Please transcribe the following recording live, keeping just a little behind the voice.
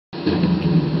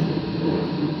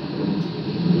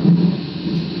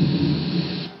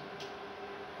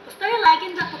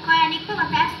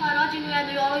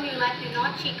olujnoj letnjoj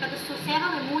noći kada su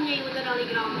sevale munje i udarali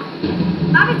gromom.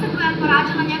 Babica koja je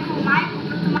porađala njegovu majku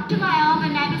protumačila je ove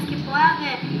nebeske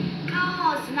pojave kao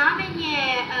znamenje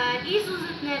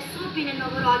izuzetne sudbine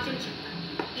novorođenčeta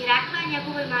i rekla je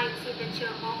njegovoj majci da će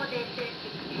ovo dete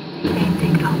biti dete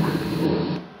kao ona.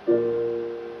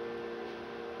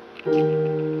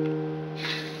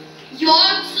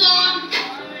 Joco!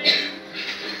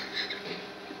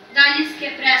 Daljinski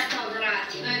je prestao da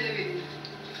radi. Daj da vidim.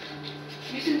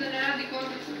 Mislim da ne radi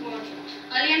kontakt sa pločom.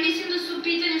 Ali ja mislim da su u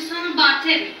pitanju samo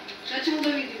baterije. Šta ćemo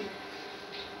da vidimo?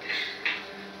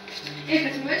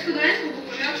 Kad smo već kod daljinskog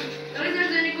upravljača, da li znaš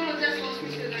da je Nikola Tesla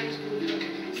osmislio daljinskog upravljača?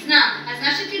 Znam, a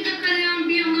znaš li ti da kada je on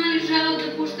bio mali želeo da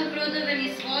pušta brodove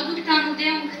niz vodu tamo gde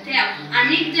je on hteo, a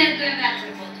nigde ga je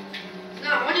vetar vodio?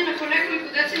 Znam, on je nakon nekoliko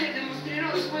decenija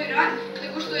demonstrirao svoj rad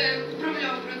tako što je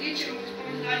upravljao brodićima uz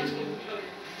pomoć daljinskog upravljača.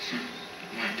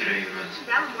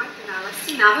 Delo moj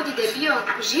prenalasi navodi da je bio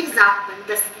živ zapan,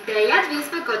 da je jedva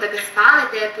izbegao da ga spale,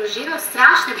 da je proživao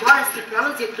strašne bolesti i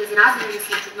prolazio kroz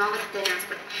različite čudnovate te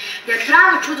nezgode. Da je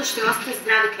pravo čudo što je ostao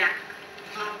zdrav i krepak.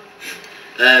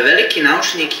 Veliki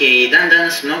naučnik je i dan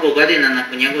danas mnogo godina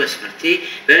nakon njegove smrti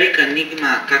velika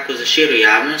enigma kako za širu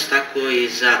javnost, tako i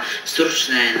za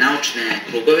stručne naučne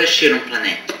krugove širom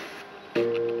planeta.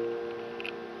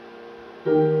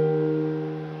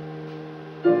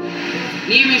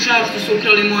 Nije mi žao što su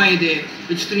ukrali moje ideje,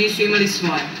 već što nisu imali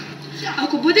svoje.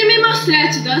 Ako budem imao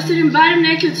sreću da ostavim barem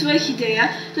neke od svojih ideja,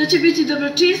 to će biti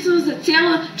dobročinstvo za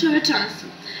cijelo čovečanstvo.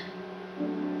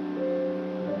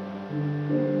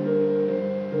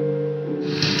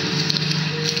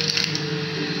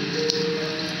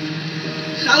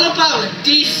 Halo Pavle,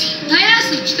 ti si. Da,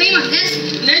 jasno, šta ima, gde si?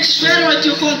 Nećeš verovati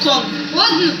u Hong Kongu.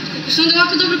 Odmah, kako se onda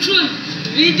ovako dobro čujem.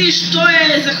 Vidiš, to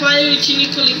je zahvaljujući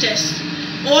Nikoli Tesli.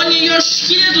 On je još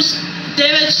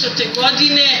 1900.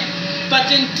 godine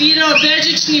patentirao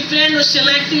bežični prenos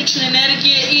električne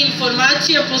energije i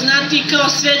informacija poznatiji kao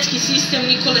svetski sistem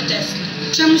Nikole Tesle.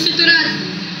 Čemu se to radi?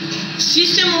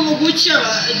 Sistem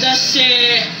omogućava da se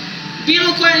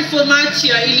bilo koja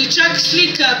informacija ili čak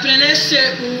slika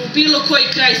prenese u bilo koji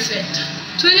kraj sveta.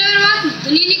 To je nevjerovatno, da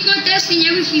nije Nikola Tesla i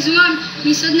njegovih izumima,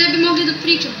 mi sad ne bi mogli da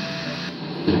pričamo.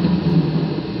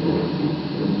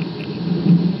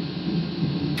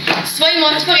 Svojim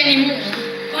otvorenim umom,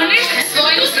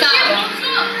 svojim stavom,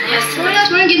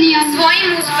 Svojim genijalom,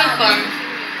 svojim uspehom,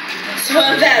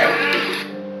 svojom verom.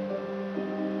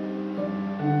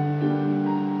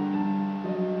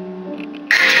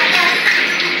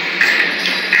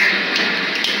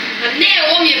 Ne,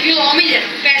 ovo mi je bilo omiljeno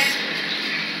pesma.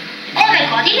 Ove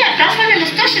godine proslavljamo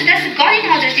 160 godina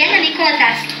od rođenja Nikole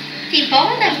Tesle. Tim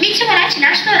povodom mi ćemo reći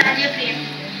nešto o radio prije.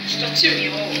 Šta će mi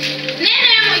ovo?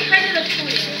 Nemoj, hajde da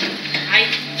čujemo.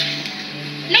 Ajde.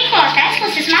 Nikola Tesla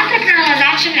se smatra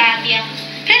pronalazačem radija.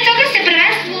 Pre toga se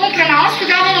prvenstvo u ovom pronalasku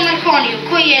davalo Markoniju,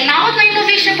 koji je navodno imao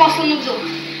više poslovnog duha.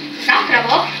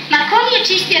 Zapravo, Markoni je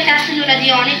čistio Teslinu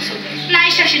radionicu,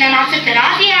 naišavši na nacrte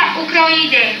radija, ukrao je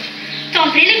ideju. Tom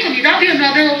prilikom je dobio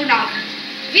Nobelovu nagradu.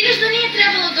 Vidiš da nije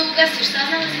trebalo da ugasiš,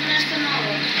 saznali smo nešto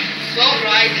novo. Dobro,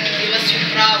 ajde, bila si u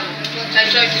pravu. Taj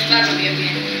čovjek je stvarno bio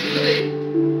genije.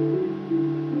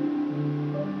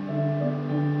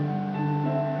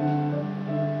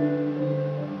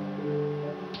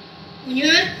 U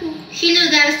Njujorku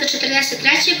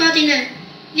 1943. godine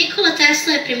Nikola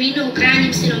Tesla je preminuo u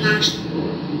krajnjem siromaštvu.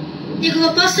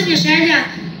 Njegova poslednja želja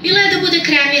bila je da bude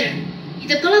kremiran i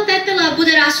da pola pepela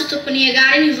bude rasuto po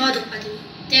Nijagarinim vodopadima,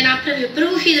 te je napravio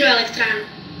prvu hidroelektranu,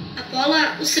 a pola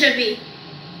u Srbiji.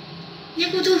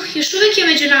 Njegov duh još uvijek je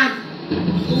među nama,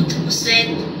 luta po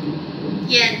svetu.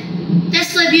 Jer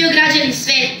Tesla je bio građanin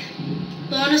sveta,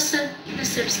 ponosan na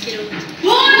srpski rod.